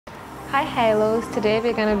Hi Halos, today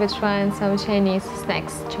we're gonna be trying some Chinese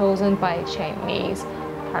snacks chosen by a Chinese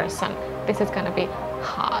person. This is gonna be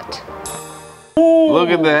hot. Look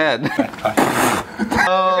at that.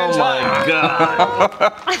 Oh my god.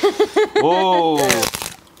 Oh.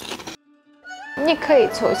 你可以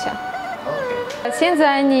抽象。现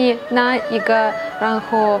在你拿一个，然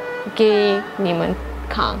后给你们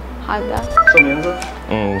看。好的。说名字。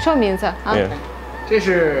说名字啊。这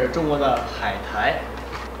是中国的海苔，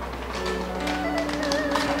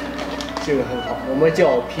这个很好，我们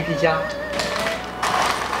叫皮皮虾。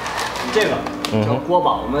这个叫锅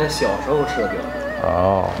巴，我们小时候吃的比较多。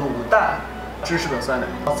哦。卤蛋，芝士的酸奶，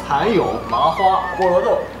蚕蛹、麻花、菠萝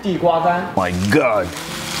豆、地瓜干。My God.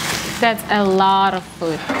 That's a lot of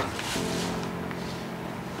food.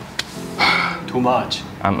 Too much.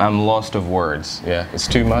 I'm lost of words. Yeah, it's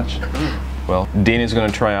too much. Well, Dean is gonna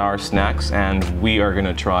try our snacks, and we are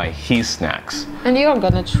gonna try his snacks. And you're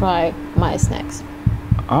gonna try my snacks.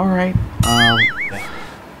 All right.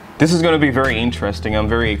 This is gonna be very interesting. I'm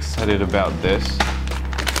very excited about this.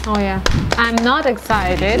 Oh yeah. I'm not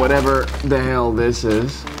excited. Whatever the hell this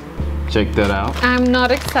is, check that out. I'm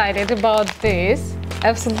not excited about this.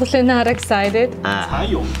 Absolutely not excited. 蚕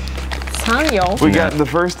蛹。蚕蛹. We got the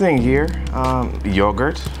first thing here,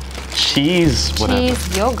 yogurt, cheese, whatever.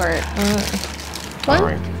 Cheese, yogurt. All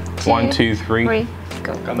right. One, two, three.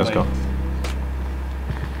 Go. Let's go.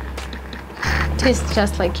 Tastes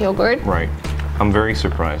just like yogurt. Right. I'm very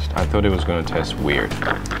surprised. I thought it was going to taste weird.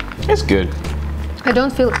 It's good. I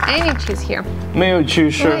don't feel any cheese here. 没有芝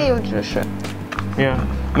士. 没有芝士. Yeah.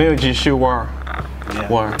 没有芝士味儿.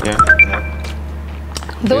 Yeah.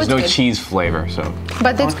 There's no cheese flavor, so.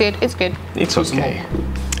 But it's good. It's good. It's okay.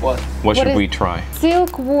 What? What should we try?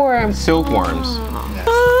 Silkworm. Silkworms.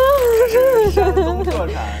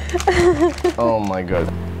 Oh my god.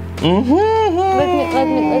 Let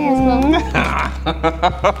me smell.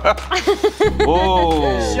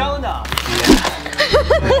 Oh. 香的。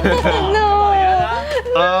 No.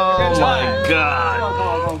 Oh my god.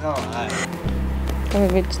 Come on.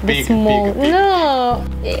 Maybe Big, small. big, big. No.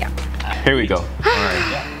 Yeah. Here we go. All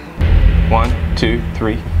right. 1, 2,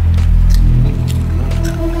 3.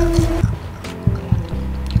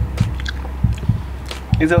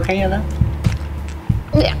 Is it okay, Yana?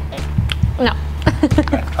 Yeah. No.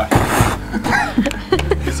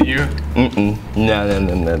 It's you. No.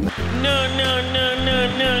 No.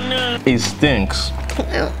 It stinks.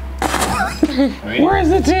 Where's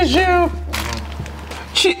the tissue?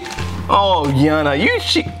 Oh, Yana,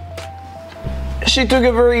 she took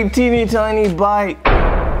a very teeny tiny bite.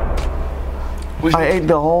 I ate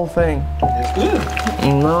the whole thing. It's good.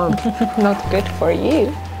 No. Not good for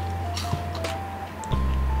you.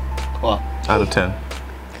 What? Out of 10.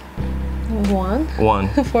 1. 1.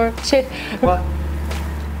 For What?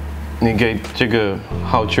 你给这个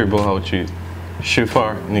好吃不好吃10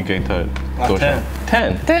分你给他多少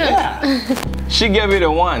 10. Yeah. She gave it a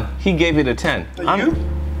 1. He gave it a 10. You?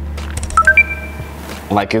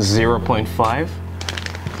 Like a 0.5.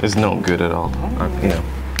 It's no good at all. No.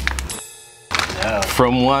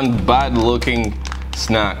 From one bad-looking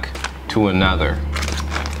snack to another.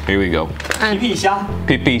 Here we go. 皮皮虾。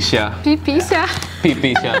皮皮虾. 皮皮虾. 皮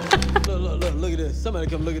皮虾. Look at this. Somebody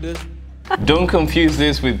come look at this. Don't confuse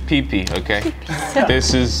this with pipi, okay?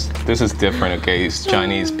 This is different, okay? It's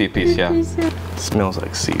Chinese pipi xia. Smells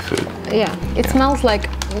like seafood. Yeah. It smells like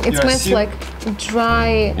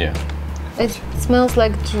dry. Yeah. It smells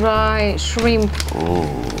like dry shrimp. Ooh.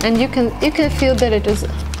 And you can feel that it is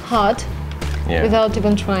hot without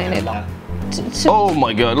even trying it. Oh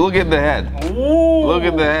my god, look at the head. Oh. Look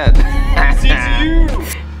at the head. This is you.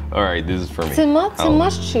 Alright, this is for me. 怎么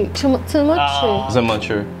吃？怎么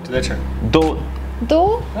吃？直接吃。都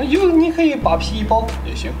你可以把皮一剥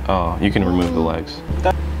也行。 Oh, you can remove the legs.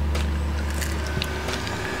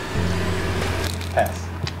 Pass.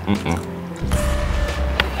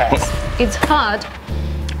 It's hot.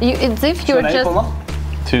 It's if you're 来一口 just 吗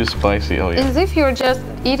Too spicy. Oh yeah. as if you're just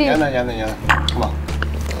eating. Yana. Come on.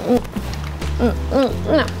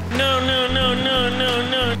 No.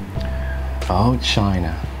 Oh,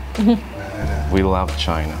 China. We love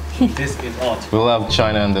China. This is hot. We love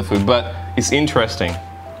China and the food, but it's interesting.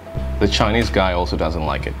 The Chinese guy also doesn't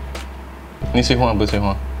like it. 你喜欢不喜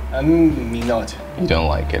欢? Me not. You don't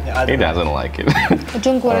like it. Yeah, I He don't doesn't like it.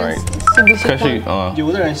 中国人 Alright. 喜不喜欢？可是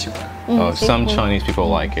有的人喜欢， some Chinese people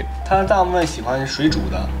like it. 他大部分喜欢水煮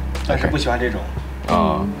的，但是不喜欢这种。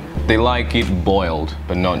 They like it boiled,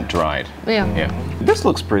 but not dried. Yeah. Yeah. This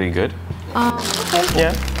looks pretty good. Okay.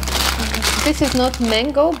 Yeah. This is not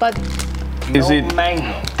mango, but Is No it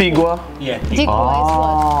mango? tigua? Yeah. Digua is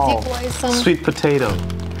what? Digua is some Sweet potato.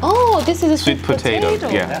 Oh, this is a Sweet potato,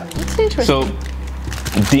 yeah. That's interesting. So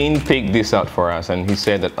Dean picked this out for us, and he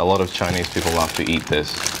said that a lot of Chinese people love to eat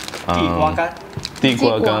this. 地瓜干 地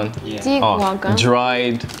瓜干.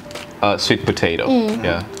 Dried sweet potato.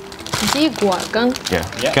 Yeah. 地瓜干. Yeah.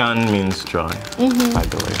 Gan means dry, I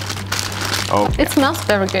believe. Okay. It smells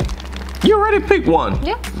very good. You already picked one.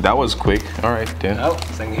 Yeah. That was quick. All right, Dean. Oh,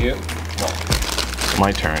 thank you.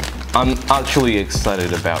 My turn. I'm actually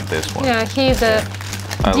excited about this one. Yeah, he's a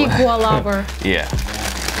地瓜 lover. Yeah.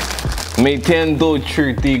 每天都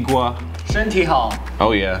吃地瓜. 身体好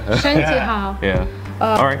Oh yeah. 身体好. Yeah.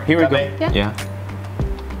 All right, here we go. Yeah. Yeah.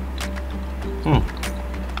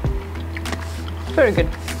 Very good.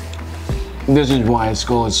 This is why it's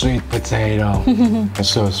called sweet potato. It's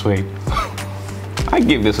so sweet. I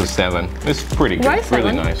give this a 7. It's pretty good. Why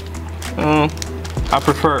Really 7? nice. I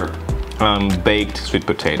prefer baked sweet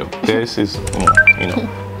potato. This is, you know.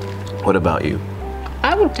 What about you?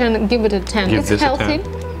 I would give it a 10. Give It's this a healthy. 10?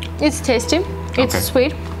 It's tasty. It's Okay.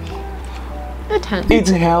 sweet. A 10. It's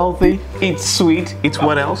healthy. It's sweet. It's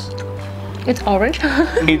what else? It's orange.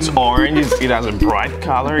 It's orange. It has a bright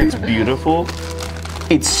color. It's beautiful.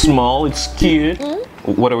 It's small. It's cute.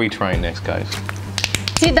 What are we trying next, guys?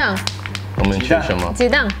 鸡蛋.我们吃什么? 鸡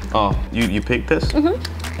蛋. Oh, you picked this?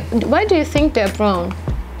 Why do you think they're brown?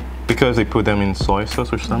 Because they put them in soy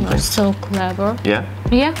sauce or something. So clever. Yeah.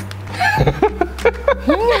 Yeah.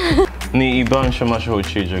 你一般什么时候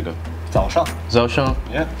吃这个？早上早上?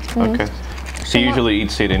 Yeah. Okay. She usually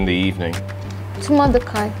eats it in the evening. 什么的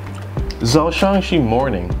开? 早上 she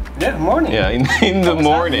morning. Yeah, morning. Yeah, in the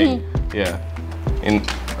morning. Yeah. In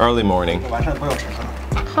early morning. 晚上不用吃饭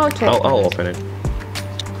How to? I'll open it.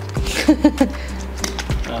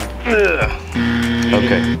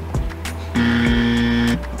 Okay.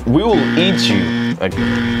 We will eat you.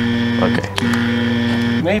 Okay.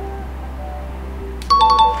 Maybe.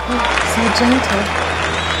 So gentle.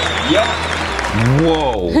 Yep.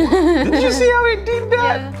 Whoa. Did you see how he did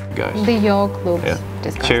that? Yeah. Guys. The yolk looks Yeah.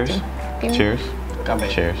 disgusting. Cheers. Cheers. Ganbei.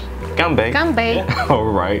 Cheers. Ganbei. Ganbei. All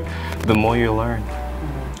right. The more you learn.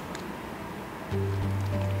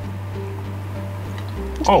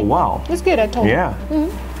 Oh, wow. It's good, I told you. Yeah.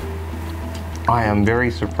 I am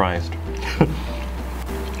very surprised.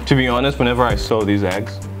 To be honest, whenever I saw these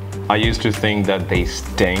eggs, I used to think that they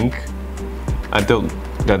stink. I thought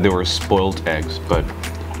that they were spoiled eggs, but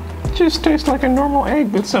it just tastes like a normal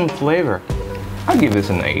egg with some flavor. I'll give this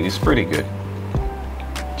an 8. It's pretty good.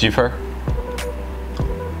 Jiffer?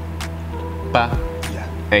 Ba? Yeah.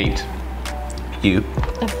 8. You?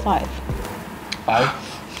 A 5. 5.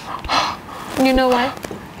 You know why?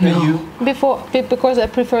 You? Because I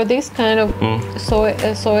prefer this kind of soy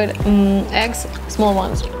eggs, small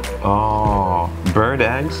ones. Oh, bird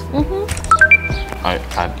eggs?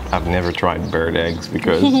 I've never tried bird eggs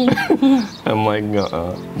because I'm like,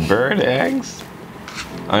 bird eggs?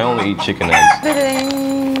 I only eat chicken eggs.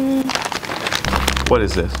 Ta-ding. What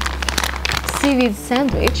is this? Seaweed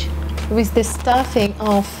sandwich with the stuffing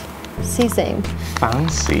of sesame.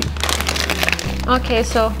 Fancy. Okay,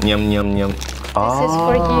 so Yum, yum, yum. this is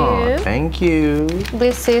for you. Thank you.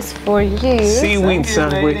 This is for you. Seaweed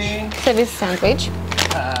sandwich. Seaweed sandwich.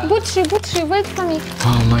 Butchie, wait for me.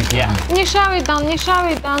 Oh my god. Yeah. Не шавай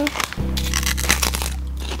дан.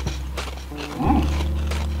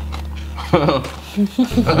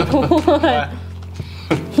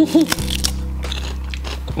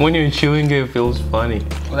 When you're chewing it feels funny.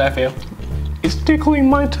 What do I feel? It's tickling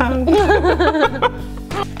my tongue.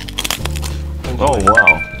 Oh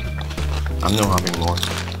wow. I'm not having more.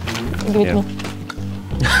 Give it me.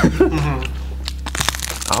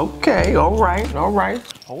 Okay, alright.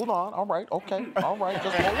 Hold on. All right. Okay. All right.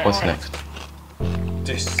 Just hold on. What's next?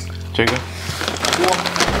 This. Chicken?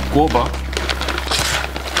 Guoba.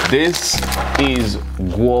 This is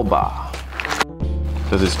guoba.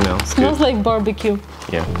 Does it smell? Smells like barbecue.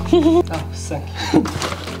 Yeah. Oh, thank you.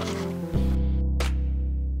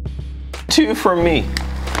 2 for me.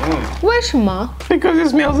 为什么? Because it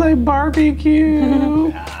smells like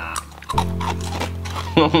barbecue.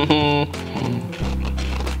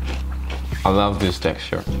 I love this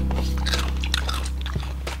texture.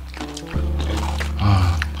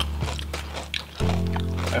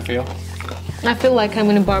 I feel like I'm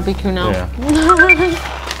in a barbecue now. Yeah.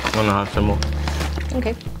 Wanna have some more?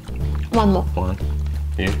 Okay. One more. One.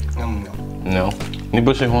 You? No. No. 你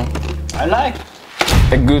不喜欢? I like.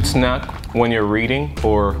 A good snack when you're reading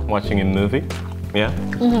or watching a movie. Yeah.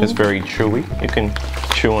 It's very chewy. You can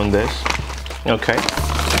chew on this. Okay.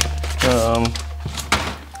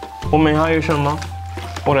 我们还有什么?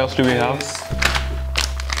 What else do we have?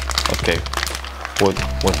 Okay.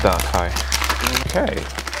 我打开. Okay.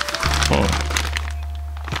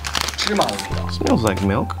 芝麻的味道。 Smells like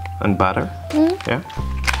milk and butter. Yeah.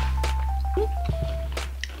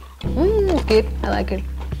 It's good. I like it.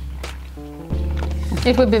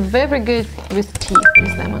 It would be very good with tea,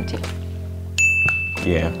 with lemon tea.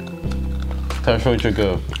 Yeah. 他说这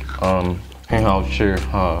个很好吃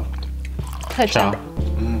太香。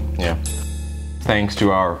 Yeah. Thanks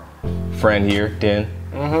to our friend here, Dan.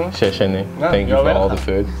 Thank you you're for all welcome. the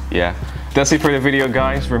food. Yeah. That's it for the video,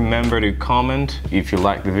 guys. Remember to comment if you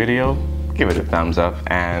like the video. Give it a thumbs up,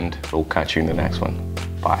 and we'll catch you in the next one.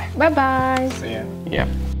 Bye. Bye bye. See ya. Yeah.